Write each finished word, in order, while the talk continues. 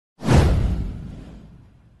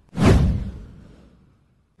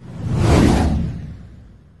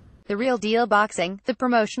The Real Deal Boxing, the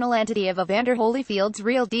promotional entity of Evander Holyfield's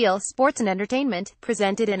Real Deal Sports and Entertainment,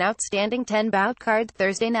 presented an outstanding 10-bout card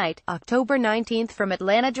Thursday night, October 19 from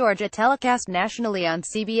Atlanta, Georgia, telecast nationally on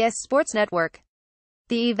CBS Sports Network.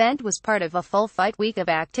 The event was part of a full fight week of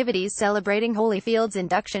activities celebrating Holyfield's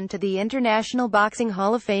induction to the International Boxing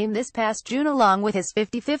Hall of Fame this past June along with his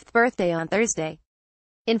 55th birthday on Thursday.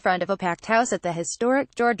 In front of a packed house at the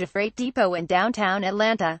historic Georgia Freight Depot in downtown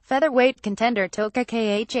Atlanta, featherweight contender Toka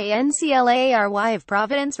Kanclary of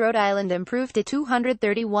Providence, Rhode Island improved to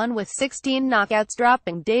 231 with 16 knockouts,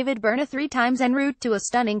 dropping David Berna 3 times en route to a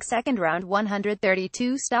stunning second-round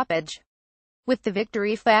 132 stoppage. With the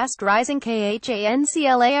victory fast rising,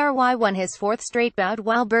 Kanclary won his 4th straight bout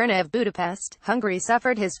while Berna of Budapest, Hungary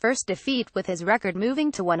suffered his first defeat with his record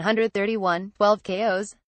moving to 131, 12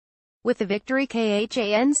 KOs. With the victory,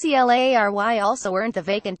 Kanclary also earned the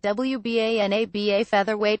vacant WBA and ABA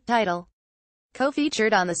featherweight title.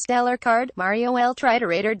 Co-featured on the stellar card, Mario El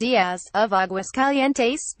Triturator Diaz, of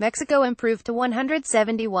Aguascalientes, Mexico improved to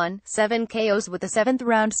 171, 7 KOs with a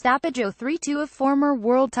 7th-round stoppage 0-3-2 of former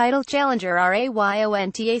world title challenger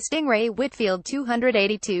Rayonta Stingray Whitfield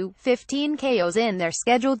 282, 15 KOs in their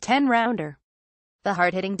scheduled 10-rounder. The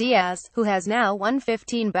hard-hitting Diaz, who has now won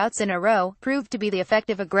 15 bouts in a row, proved to be the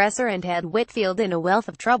effective aggressor and had Whitfield in a wealth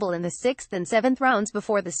of trouble in the 6th and 7th rounds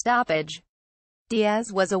before the stoppage.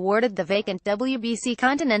 Diaz was awarded the vacant WBC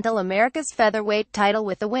Continental Americas featherweight title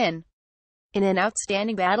with the win. In an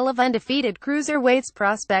outstanding battle of undefeated cruiserweights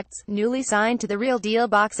prospects, newly signed to the Real Deal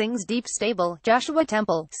Boxing's deep stable, Joshua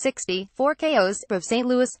Temple, 60, 4 KOs, of St.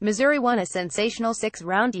 Louis, Missouri won a sensational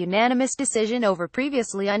 6-round unanimous decision over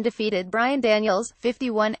previously undefeated Brian Daniels,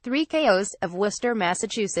 51, 3 KOs, of Worcester,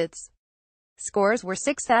 Massachusetts. Scores were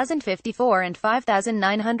 6,054 and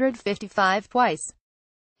 5,955 twice.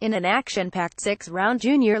 In an action-packed 6-round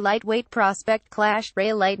junior lightweight prospect clash,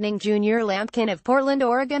 Ray Lightning Jr. Lampkin of Portland,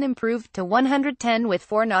 Oregon improved to 110 with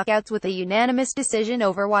 4 knockouts with a unanimous decision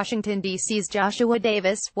over Washington, D.C.'s Joshua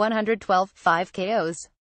Davis, 112, 5 KOs.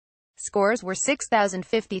 Scores were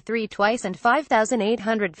 6,053 twice and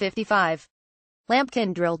 5,855.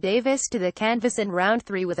 Lampkin drilled Davis to the canvas in round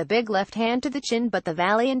 3 with a big left hand to the chin, but the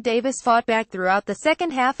valiant Davis fought back throughout the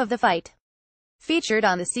second half of the fight. Featured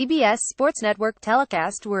on the CBS Sports Network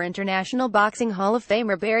telecast were International Boxing Hall of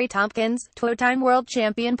Famer Barry Tompkins, 2-time world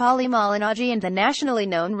champion Paulie Malignaggi and the nationally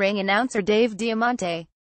known ring announcer Dave Diamante.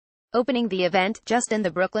 Opening the event, Justin the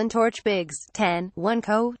Brooklyn Torch Biggs, 10-1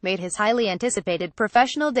 Co., made his highly anticipated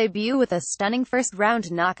professional debut with a stunning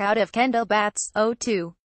first-round knockout of Kendall Batts,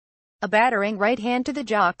 0-2. A battering right hand to the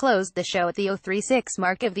jaw closed the show at the 0-3-6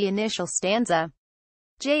 mark of the initial stanza.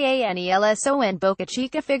 JANELSON Boca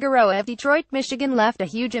Chica Figueroa of Detroit, Michigan left a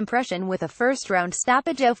huge impression with a first-round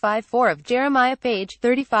stoppage 0-5-4 of Jeremiah Page,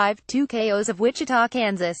 35, 2 KOs of Wichita,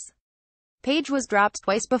 Kansas. Page was dropped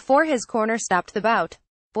twice before his corner stopped the bout.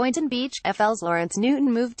 Boynton Beach, FL's Lawrence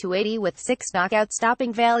Newton moved to 80 with 6 knockouts,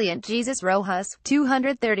 stopping valiant Jesus Rojas,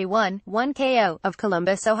 231, 1 KO, of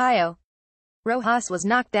Columbus, Ohio. Rojas was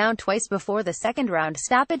knocked down twice before the second-round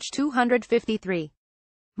stoppage 253.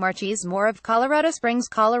 Marchese Moore of Colorado Springs,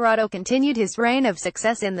 Colorado continued his reign of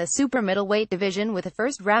success in the super middleweight division with a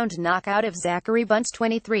first-round knockout of Zachary Bunce,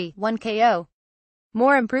 23, 1 KO.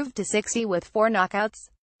 Moore improved to 60 with 4 knockouts.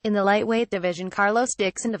 In the lightweight division, Carlos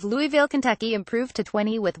Dixon of Louisville, Kentucky improved to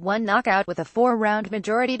 20 with 1 knockout with a 4-round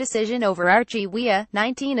majority decision over Archie Weah,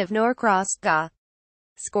 19, of Norcross, GA.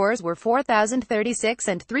 Scores were 4,036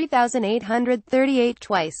 and 3,838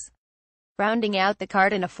 twice. Rounding out the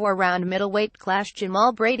card in a 4-round middleweight clash,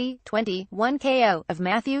 Jamal Brady, 20, 1 KO, of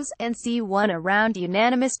Matthews, NC won a round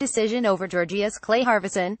unanimous decision over Georgia's Clay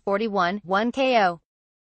Harvison, 41, 1 KO.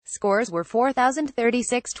 Scores were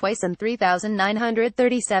 4,036 twice and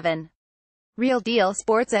 3,937. Real Deal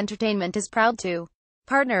Sports Entertainment is proud to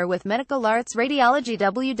partner with Medical Arts Radiology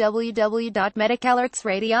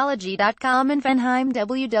www.medicalartsradiology.com and Venheim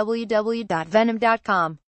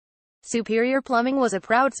www.venom.com. Superior Plumbing was a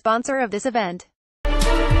proud sponsor of this event.